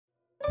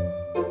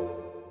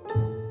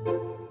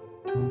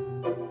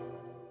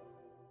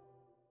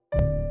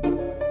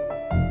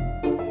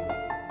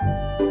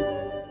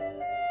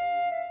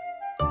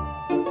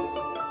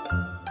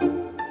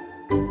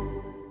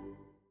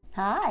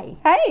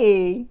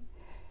Hey,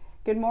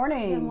 good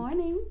morning. Good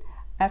morning.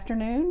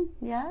 Afternoon?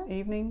 Yeah.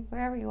 Evening?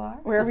 Wherever you are.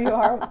 Wherever you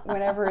are,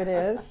 whenever it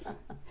is.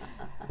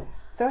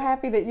 So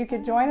happy that you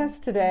could join us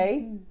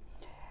today.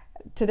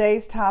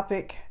 Today's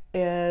topic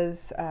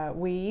is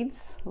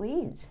weeds.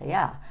 Weeds,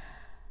 yeah.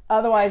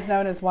 Otherwise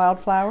known as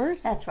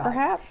wildflowers. That's right.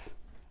 Perhaps.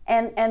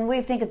 And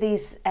we think of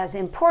these as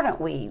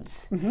important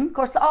weeds. Mm-hmm. Of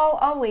course,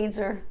 all weeds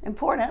are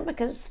important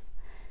because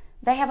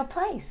they have a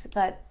place,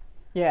 but...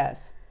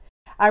 Yes.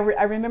 I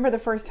remember the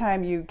first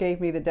time you gave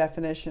me the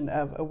definition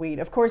of a weed.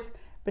 Of course,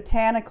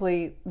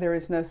 botanically, there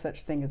is no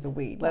such thing as a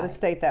weed. Let us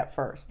state that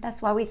first.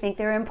 That's why we think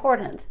they're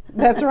important.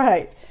 That's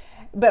right.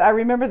 But I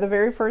remember the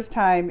very first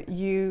time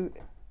you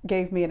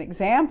gave me an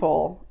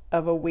example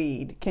of a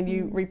weed. Can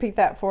you repeat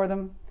that for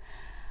them?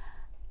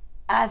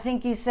 I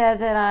think you said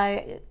that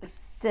I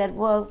said,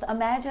 well,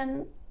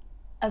 imagine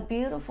a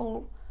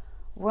beautiful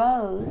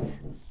rose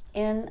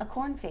in a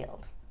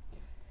cornfield.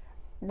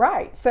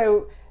 Right.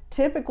 So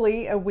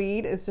typically a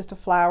weed is just a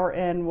flower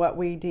in what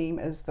we deem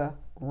as the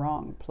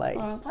wrong place.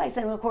 Wrong place.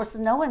 And of course,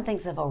 no one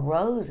thinks of a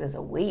rose as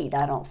a weed,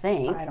 I don't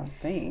think. I don't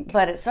think.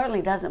 But it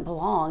certainly doesn't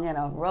belong in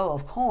a row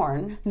of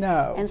corn.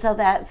 No. And so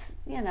that's,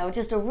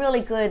 just a really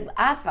good,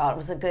 I thought it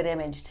was a good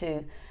image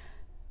to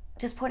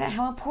just point out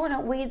how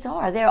important weeds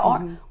are. There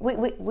are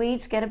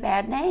weeds get a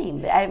bad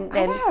name. I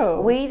know.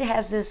 Weed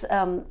has this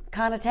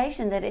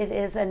connotation that it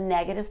is a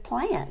negative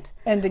plant.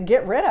 And to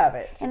get rid of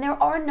it. And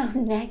there are no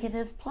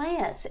negative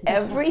plants.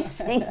 Every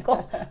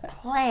single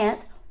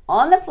plant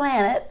on the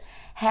planet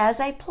has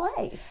a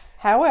place.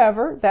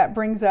 However, that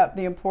brings up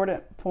the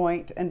important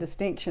point and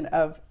distinction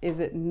of,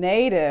 is it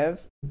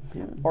native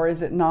or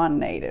is it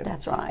non-native?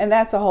 That's right. And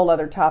that's a whole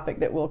other topic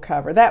that we'll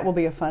cover. That will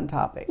be a fun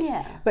topic.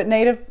 Yeah. But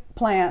native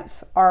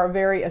plants are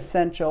very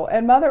essential,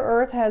 and Mother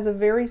Earth has a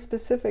very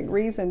specific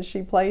reason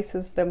she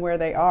places them where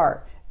they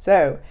are.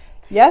 So,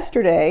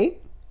 yesterday,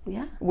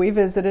 we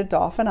visited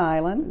Dauphin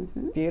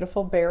Island,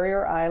 beautiful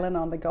barrier island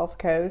on the Gulf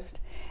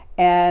Coast,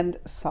 and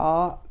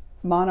saw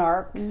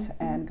monarchs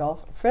and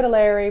Gulf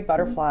fritillary,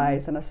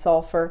 butterflies, and a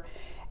sulfur.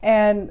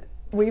 And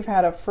we've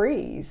had a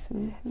freeze.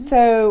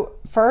 So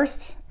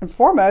first and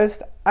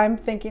foremost, I'm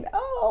thinking,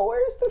 oh,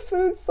 where's the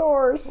food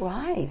source?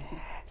 Right.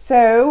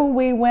 So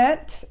we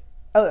went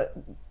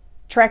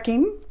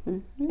trekking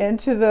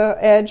into the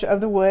edge of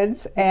the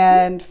woods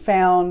and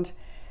found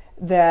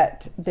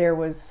that there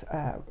was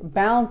a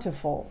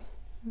bountiful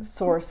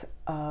source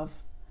of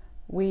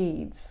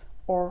weeds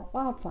or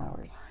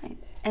wildflowers. Right.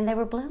 And they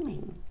were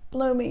blooming.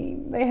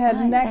 They had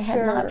nectar. They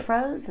had not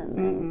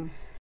frozen.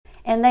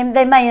 And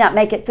they may not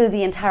make it through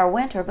the entire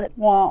winter, but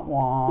wah,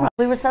 wah.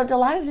 We were so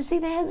delighted to see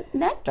they had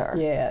nectar.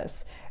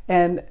 Yes.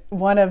 And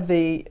one of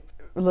the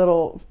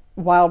little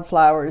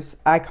wildflowers,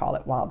 I call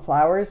it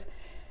wildflowers,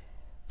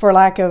 for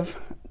lack of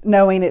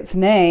knowing its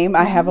name,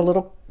 I have a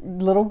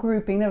little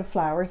grouping of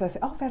flowers. I say,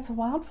 oh, that's a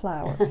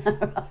wildflower.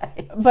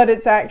 Right. But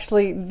it's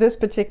actually this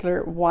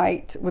particular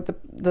white with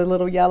the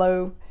little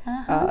yellow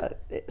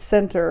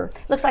center.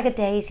 Looks like a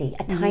daisy,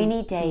 a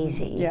tiny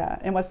daisy. Yeah.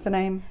 And what's the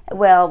name?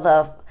 Well,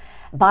 the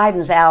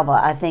Biden's alba,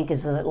 I think,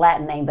 is the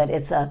Latin name, but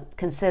it's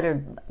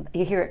considered,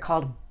 you hear it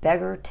called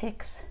beggar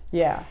ticks.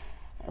 Yeah.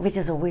 Which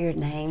is a weird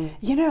name.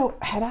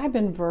 Had I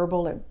been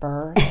verbal at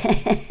birth,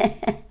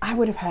 I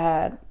would have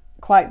had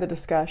quite the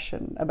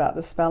discussion about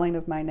the spelling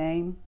of my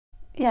name.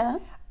 Yeah.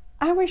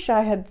 I wish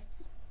I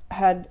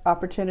had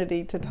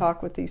opportunity to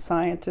talk with these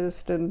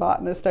scientists and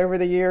botanists over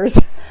the years.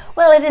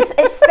 Well, it's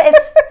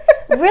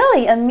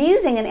really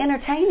amusing and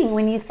entertaining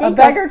when you think of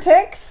beggar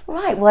ticks.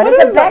 Right. What is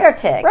a beggar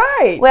tick?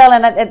 Right. Well,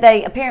 and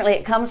apparently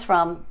it comes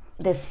from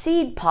the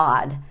seed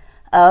pod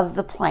of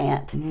the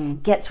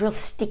plant gets real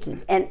sticky,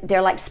 and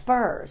they're like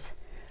spurs,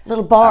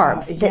 little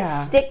barbs that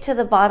stick to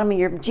the bottom of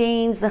your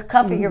jeans, the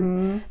cuff of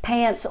your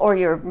pants, or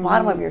your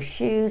bottom of your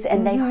shoes,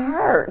 and they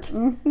hurt.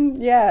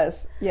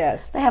 Yes.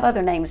 They have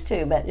other names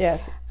too, but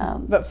yes.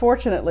 But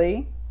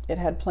fortunately, it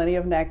had plenty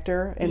of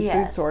nectar and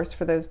food source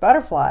for those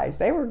butterflies.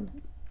 They were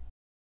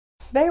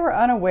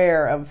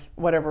unaware of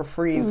whatever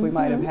freeze we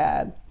might have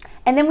had.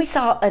 And then we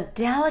saw a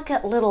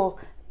delicate little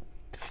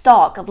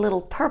stalk of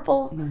little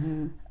purple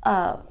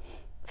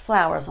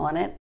flowers on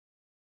it.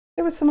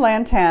 There was some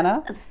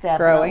lantana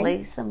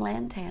growing. Some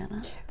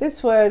lantana.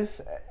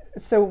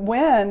 So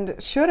wind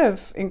should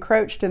have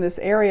encroached in this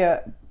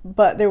area,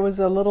 but there was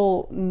a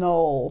little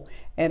knoll,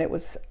 and it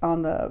was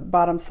on the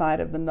bottom side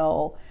of the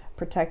knoll,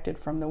 protected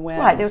from the wind.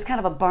 Right, there was kind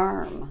of a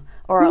berm,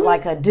 or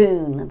like a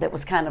dune that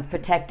was kind of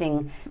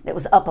protecting, that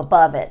was up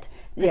above it,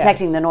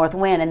 protecting the north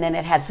wind, and then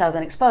it had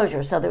southern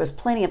exposure, so there was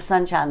plenty of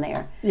sunshine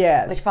there.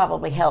 Yes. Which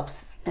probably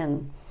helps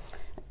in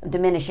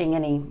diminishing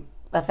any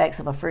effects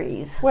of a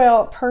freeze.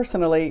 Well,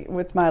 personally,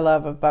 with my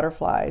love of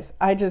butterflies,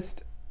 I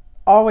just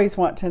always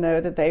want to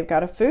know that they've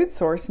got a food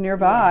source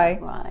nearby,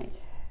 right?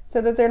 So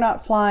that they're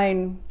not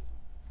flying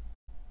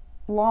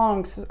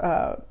long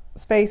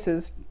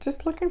spaces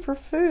just looking for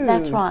food.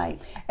 That's right.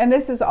 And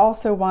this is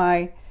also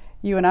why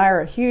you and I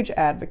are huge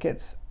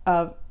advocates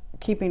of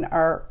keeping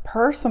our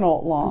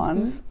personal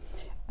lawns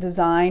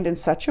designed in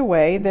such a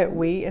way that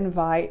we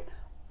invite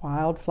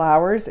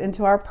wildflowers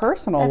into our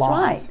personal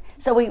lawns. That's right.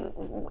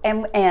 So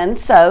and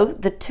so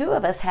the two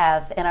of us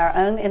have, in our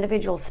own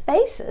individual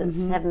spaces,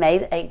 have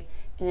made a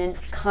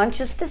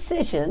conscious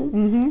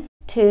decision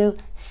to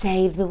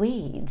save the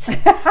weeds.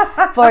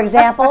 For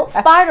example,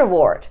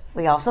 spiderwort.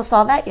 We also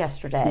saw that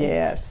yesterday.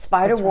 Yes.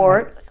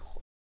 Spiderwort.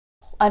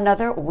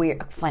 Another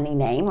weird, funny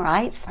name,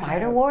 right?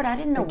 Spiderwort. I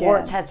didn't know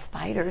warts had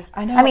spiders.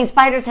 I know. I mean,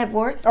 spiders have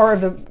warts. Or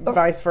the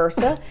vice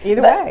versa.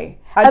 Either way.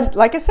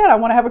 Like I said, I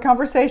want to have a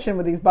conversation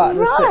with these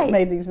botanists that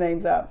made these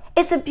names up.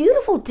 It's a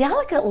beautiful,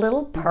 delicate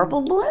little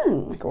purple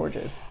bloom. It's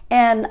gorgeous.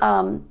 And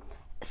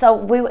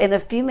so in a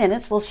few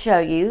minutes, we'll show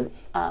you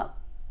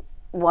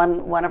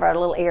one of our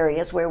little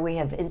areas where we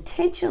have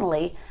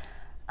intentionally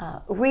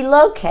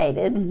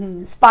relocated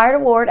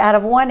spiderwort out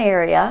of one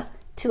area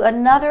to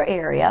another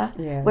area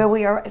where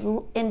we are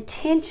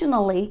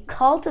intentionally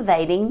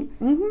cultivating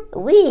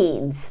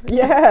weeds.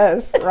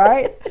 Yes,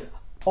 right?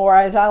 Or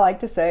as I like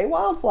to say,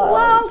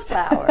 wildflowers.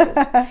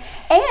 Wildflowers.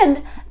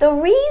 And the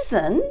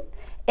reason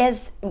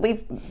is,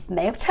 we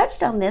may have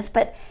touched on this,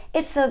 but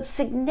it's a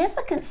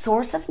significant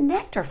source of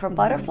nectar for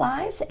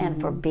butterflies and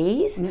for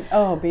bees.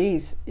 Oh,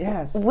 bees,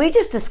 yes. We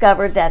just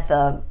discovered that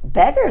the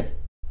beggar's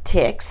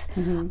ticks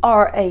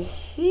are a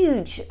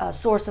huge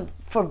source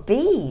for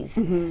bees,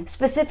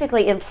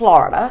 specifically in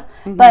Florida.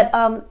 But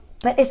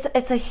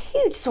it's a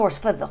huge source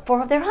for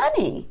their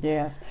honey.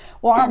 Yes.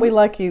 Well, aren't we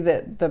lucky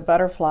that the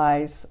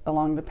butterflies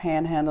along the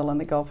Panhandle and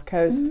the Gulf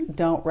Coast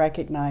don't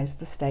recognize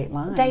the state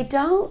line? They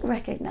don't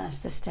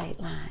recognize the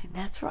state line.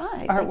 That's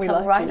right. Aren't we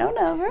come lucky? Right on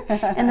over.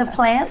 And the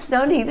plants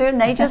don't either,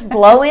 and they just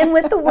blow in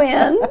with the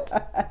wind.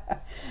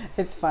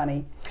 It's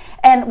funny.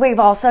 And we've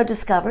also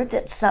discovered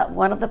that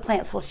one of the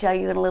plants we'll show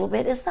you in a little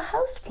bit is the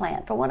host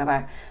plant for one of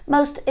our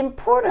most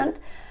important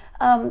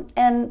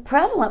and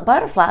prevalent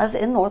butterflies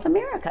in North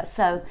America.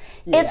 So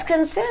it's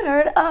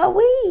considered a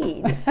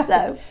weed.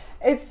 So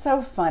it's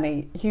so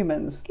funny.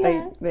 Humans,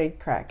 they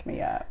crack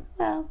me up.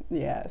 Well,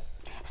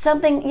 yes.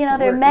 Something,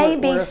 there may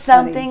be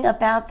something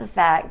about the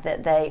fact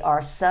that they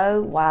are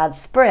so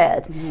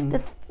widespread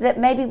that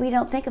maybe we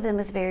don't think of them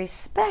as very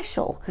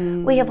special.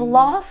 We have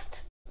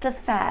lost the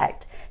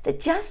fact that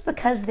just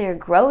because they're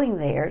growing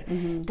there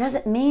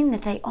doesn't mean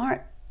that they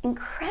aren't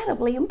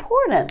incredibly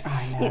important.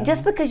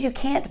 Just because you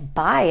can't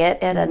buy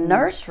it at a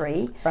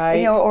nursery,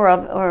 or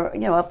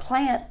a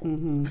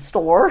plant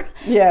store,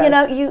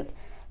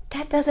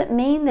 that doesn't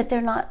mean that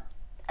they're not.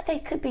 They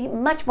could be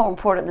much more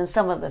important than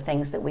some of the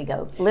things that we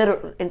go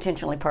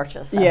intentionally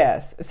purchase. So.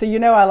 Yes. So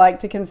I like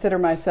to consider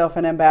myself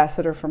an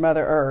ambassador for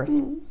Mother Earth.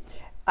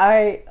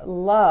 I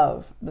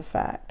love the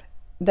fact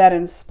that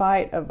in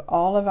spite of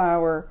all of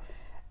our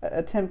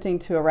attempting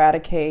to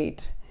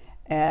eradicate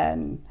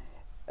and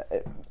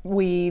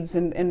weeds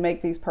and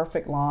make these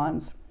perfect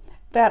lawns,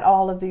 that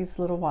all of these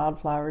little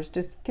wildflowers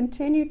just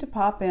continue to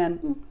pop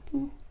in.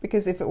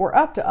 Because if it were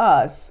up to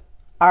us,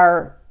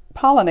 our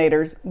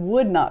pollinators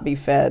would not be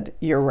fed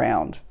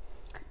year-round.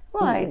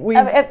 Right.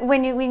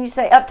 When you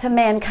say up to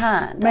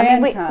mankind. I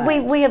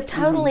mean, we have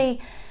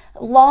totally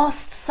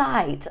lost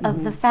sight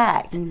of the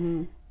fact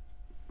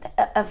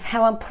of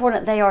how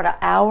important they are to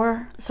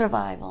our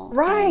survival.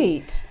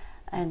 Right.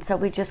 And so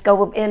we just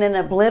go in and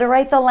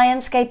obliterate the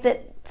landscape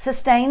that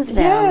sustains them.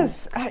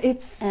 Yes,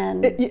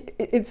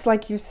 it's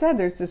like you said.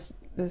 There's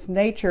this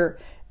nature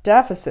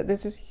deficit.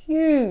 There's this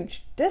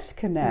huge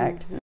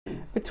disconnect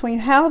between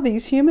how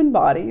these human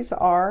bodies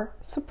are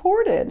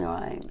supported.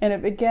 Right. And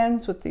it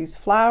begins with these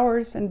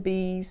flowers and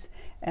bees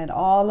and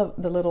all of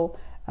the little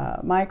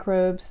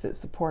microbes that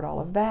support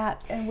all of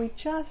that. And we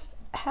just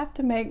have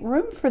to make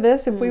room for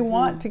this if we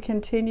want to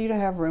continue to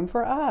have room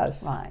for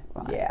us. Right.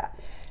 Yeah.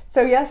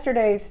 So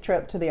yesterday's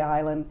trip to the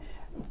island,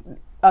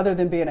 other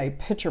than being a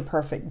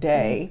picture-perfect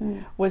day,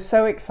 was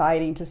so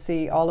exciting to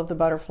see all of the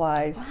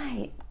butterflies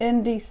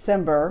in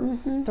December,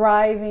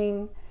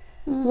 thriving,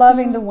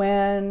 loving the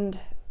wind,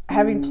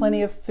 having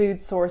plenty of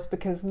food source,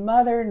 because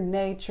Mother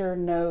Nature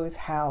knows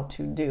how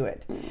to do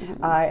it.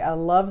 I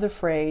love the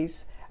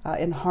phrase,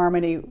 in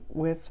harmony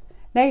with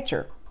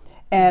nature.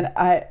 And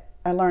I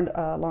learned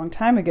a long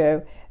time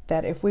ago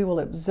that if we will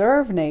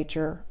observe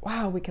nature,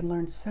 we can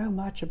learn so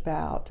much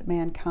about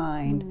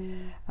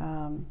mankind.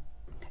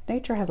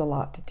 Nature has a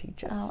lot to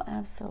teach us. Oh,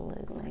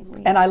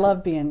 absolutely. And I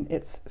love being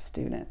its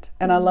student.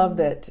 And I love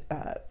that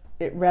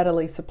it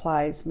readily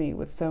supplies me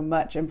with so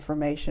much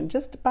information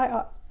just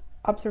by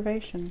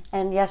observation.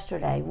 And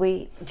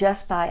yesterday,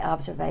 just by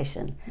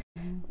observation,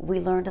 we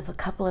learned of a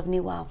couple of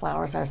new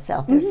wildflowers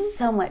ourselves. There's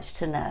so much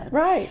to know.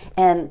 Right.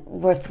 And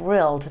we're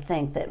thrilled to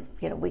think that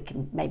we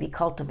can maybe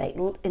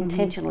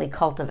intentionally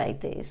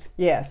cultivate these.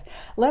 Yes.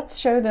 Let's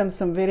show them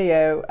some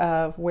video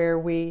of where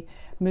we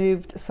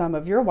moved some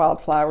of your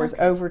wildflowers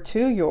over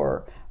to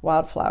your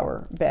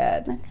wildflower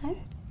bed. Okay.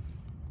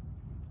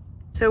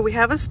 So we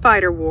have a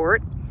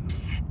spiderwort,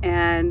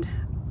 and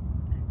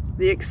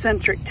the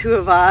eccentric two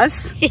of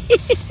us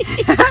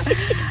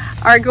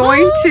are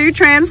going to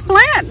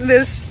transplant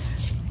this,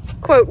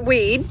 quote,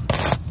 weed.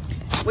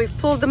 We've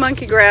pulled the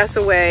monkey grass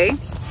away.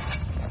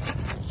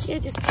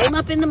 It just came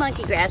up in the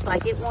monkey grass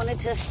like it wanted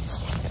to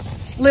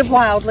live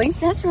wildly.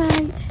 That's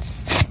right.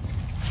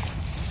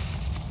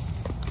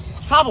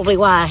 It's probably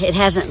why it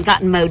hasn't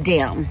gotten mowed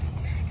down,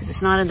 because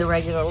it's not in the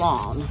regular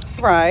lawn.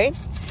 Right.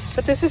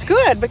 But this is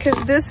good because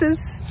this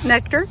is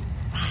nectar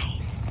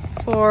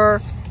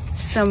for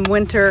some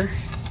winter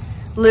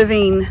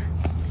living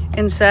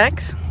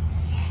insects.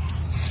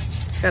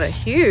 It's got a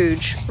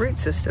huge root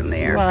system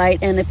there. Right,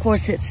 and of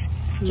course it's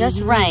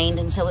just rained,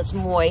 and so it's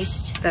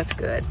moist. That's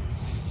good.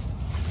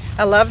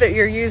 I love that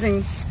you're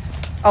using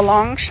a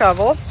long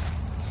shovel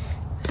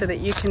so that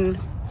you can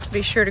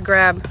be sure to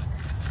grab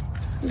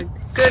the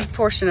good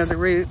portion of the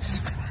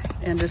roots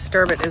and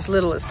disturb it as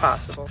little as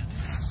possible.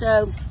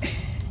 So,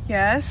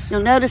 yes,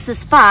 you'll notice the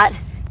spot.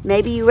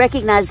 Maybe you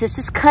recognize this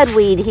is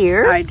cudweed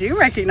here. I do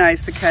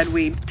recognize the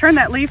cudweed. Turn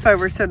that leaf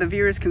over so the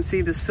viewers can see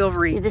the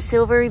silvery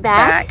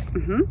back.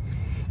 Mm-hmm.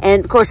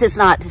 And of course it's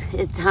not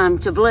time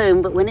to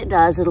bloom, but when it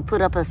does, it'll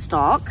put up a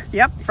stalk.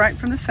 Yep, right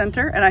from the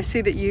center. And I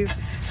see that you've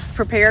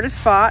prepared a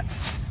spot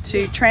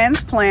to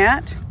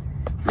transplant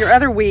your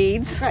other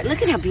weeds. Right,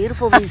 look at how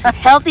beautiful these,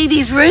 healthy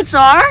these roots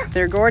are.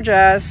 They're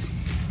gorgeous.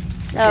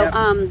 So,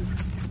 yep.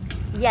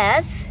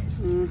 Yes.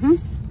 Mm-hmm.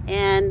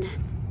 And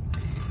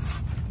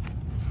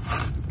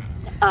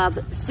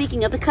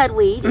speaking of the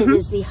cudweed, it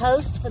is the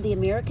host for the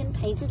American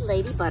painted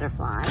lady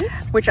butterfly,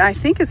 which I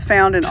think is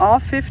found in all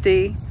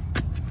 50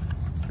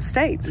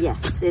 states.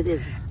 Yes, it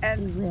is.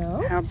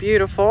 And how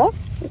beautiful.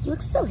 It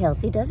looks so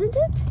healthy, doesn't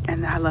it?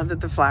 And I love that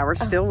the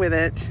flower's still with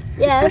it.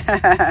 Yes,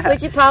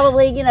 which you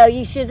probably,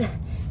 you should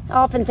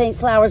often think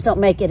flowers don't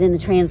make it in the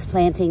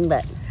transplanting,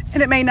 but...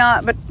 And it may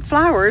not, but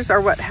flowers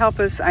are what help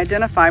us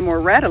identify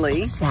more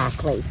readily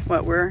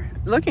what we're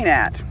looking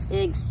at.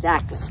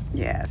 Exactly.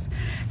 Yes.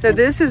 So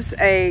this is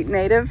a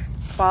native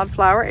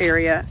wildflower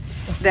area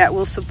that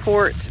will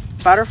support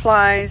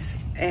butterflies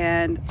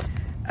and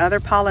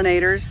other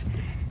pollinators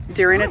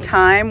during a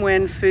time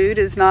when food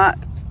is not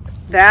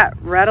that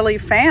readily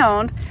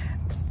found,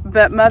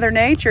 but Mother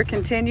Nature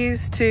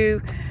continues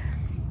to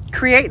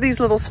create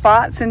these little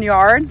spots in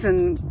yards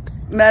and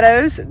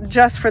meadows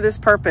just for this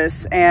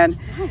purpose. And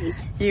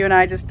you and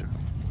I just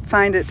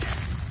find it,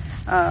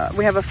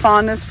 we have a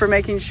fondness for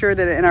making sure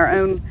that in our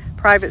own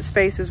private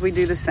spaces we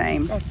do the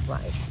same. That's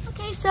right.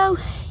 Okay, so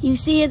you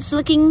see it's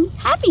looking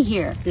happy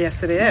here.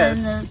 Yes, it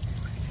is. And,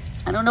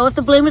 I don't know if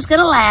the bloom is going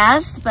to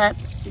last, but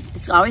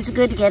it's always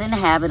good to get in the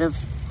habit of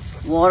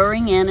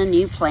watering in a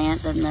new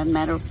plant. Doesn't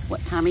matter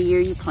what time of year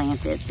you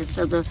plant it, just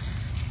so the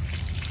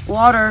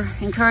water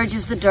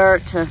encourages the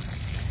dirt to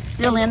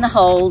fill in the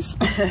holes.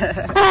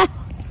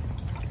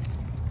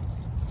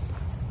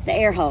 The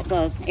air hole,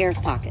 the air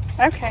pockets.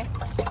 Okay.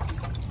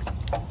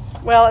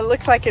 Well, it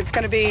looks like it's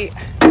going to be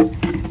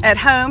at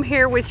home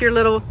here with your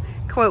little,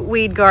 quote,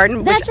 weed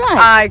garden, That's which right.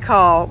 I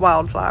call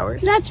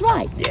wildflowers. That's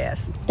right.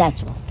 Yes.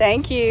 That's right.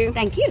 Thank you.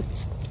 Thank you.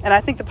 And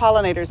I think the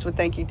pollinators would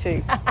thank you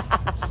too.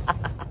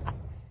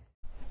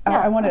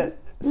 I want to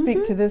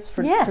speak to this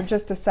for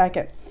just a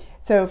second.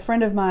 So a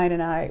friend of mine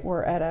and I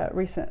were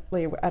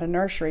recently at a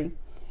nursery,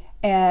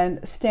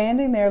 and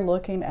standing there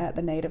looking at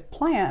the native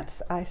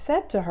plants, I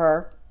said to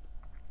her,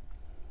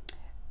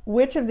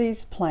 which of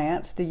these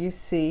plants do you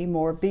see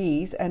more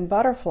bees and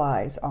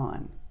butterflies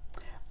on?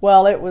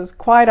 Well, it was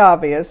quite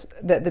obvious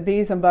that the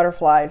bees and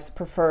butterflies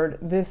preferred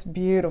this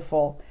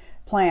beautiful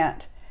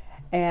plant.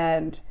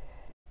 And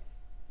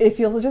if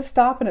you'll just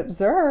stop and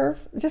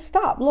observe, just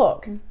stop,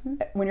 look.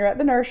 When you're at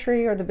the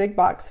nursery or the big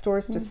box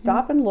stores, just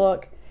stop and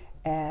look,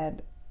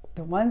 and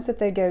the ones that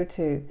they go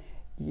to,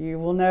 you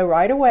will know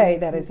right away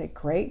that is a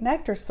great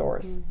nectar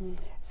source.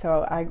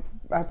 So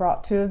I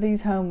brought 2 of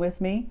these home with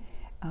me.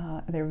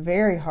 They're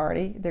very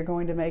hardy. They're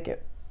going to make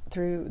it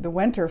through the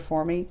winter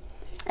for me.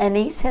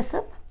 Anise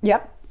hyssop?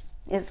 Yep.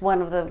 Is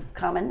one of the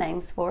common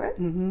names for it.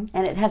 And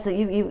it has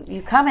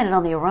you commented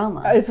on the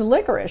aroma. It's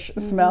licorice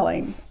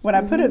smelling. When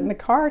I put it in the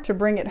car to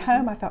bring it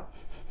home, I thought,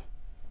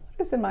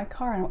 what is in my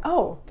car? And I went,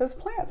 oh, those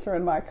plants are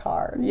in my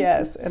car.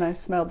 Yes, and I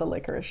smelled the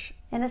licorice.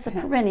 And it's a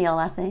perennial,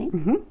 I think.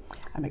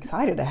 I'm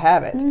excited to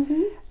have it.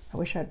 I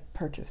wish I'd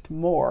purchased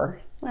more.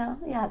 Well,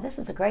 yeah, this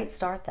is a great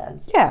start,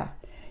 though. Yeah,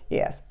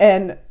 yes.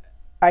 And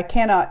I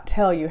cannot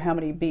tell you how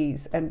many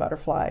bees and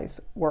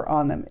butterflies were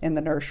on them in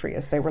the nursery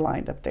as they were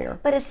lined up there.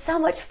 But it's so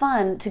much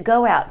fun to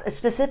go out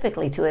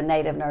specifically to a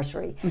native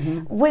nursery.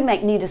 We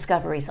make new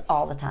discoveries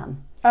all the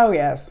time. Oh,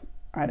 yes.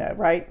 I know,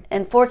 right?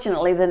 And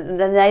fortunately, the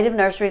native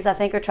nurseries, I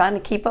think, are trying to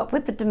keep up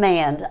with the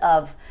demand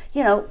of,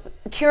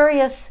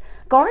 curious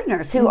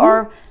gardeners who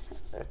are,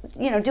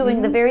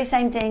 doing the very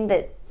same thing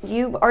that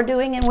you are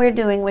doing and we're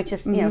doing, which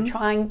is,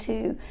 trying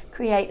to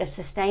create a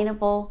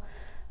sustainable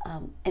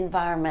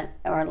environment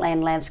or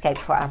landscape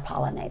for our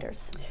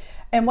pollinators.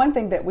 And one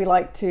thing that we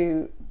like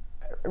to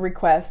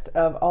request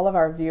of all of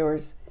our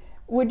viewers,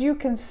 would you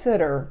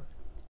consider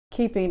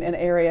keeping an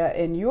area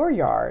in your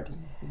yard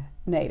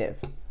native?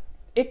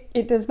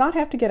 It does not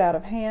have to get out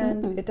of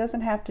hand. It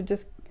doesn't have to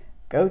just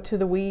go to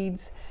the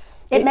weeds.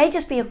 It may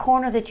just be a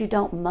corner that you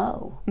don't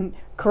mow.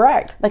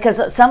 Correct.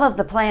 Because some of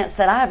the plants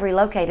that I have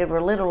relocated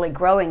were literally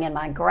growing in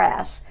my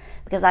grass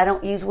because I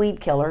don't use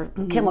weed killer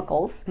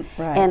chemicals.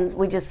 Right. And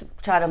we just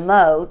try to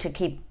mow to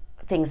keep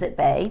things at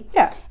bay.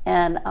 Yeah.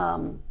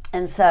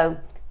 And so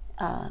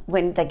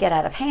when they get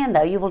out of hand,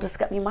 though, you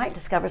might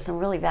discover some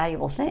really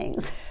valuable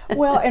things.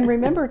 Well, and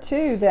remember,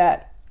 too,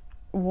 that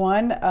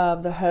one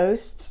of the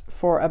hosts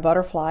for a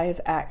butterfly is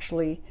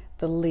actually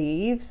the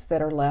leaves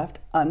that are left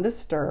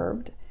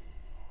undisturbed.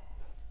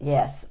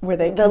 Yes, where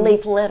they the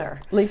leaf litter.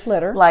 Leaf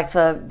litter, like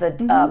the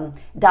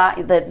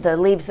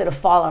leaves that have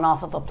fallen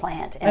off of a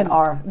plant and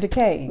are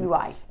decaying.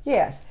 Right.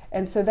 Yes,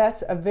 and so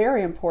that's a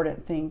very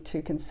important thing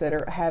to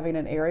consider, having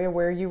an area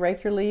where you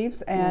rake your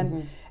leaves,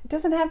 and it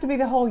doesn't have to be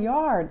the whole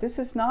yard. This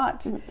is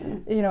not,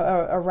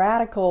 a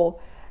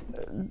radical.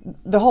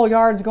 The whole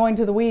yard's going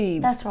to the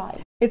weeds. That's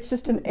right. It's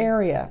just an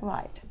area.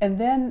 Right. And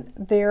then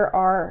there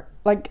are,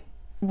 like,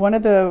 one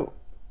of the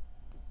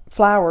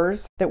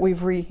flowers that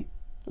we've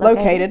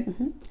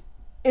relocated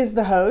is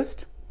the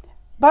host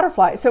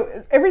butterfly.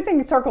 So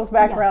everything circles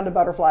back around to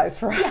butterflies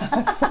for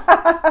us.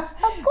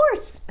 Of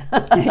course.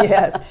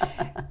 Yes.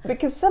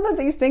 Because some of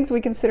these things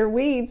we consider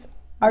weeds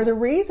are the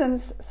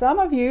reasons some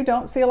of you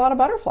don't see a lot of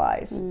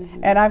butterflies.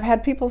 And I've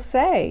had people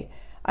say,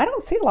 I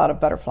don't see a lot of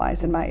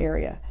butterflies in my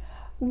area.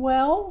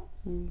 Well,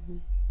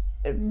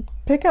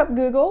 pick up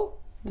Google,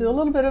 do a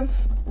little bit of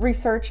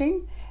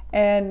researching,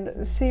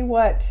 and see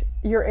what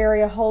your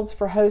area holds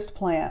for host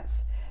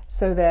plants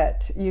so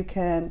that you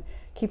can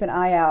keep an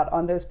eye out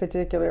on those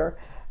particular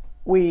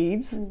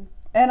weeds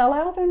and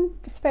allow them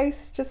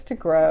space just to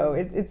grow.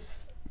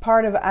 It's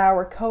part of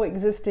our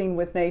coexisting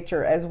with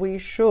nature as we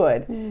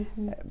should,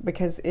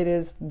 because it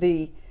is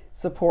the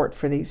support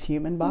for these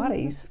human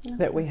bodies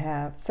that we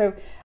have. So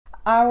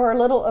our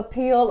little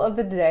appeal of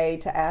the day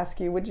to ask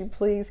you, would you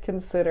please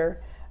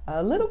consider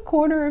a little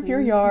corner of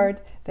your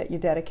yard that you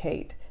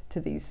dedicate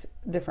to these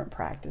different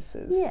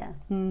practices? Yeah.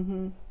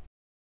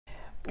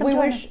 We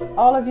wish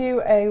all of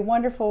you a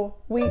wonderful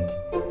week,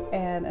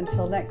 and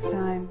until next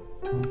time,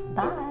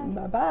 bye.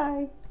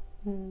 Bye-bye.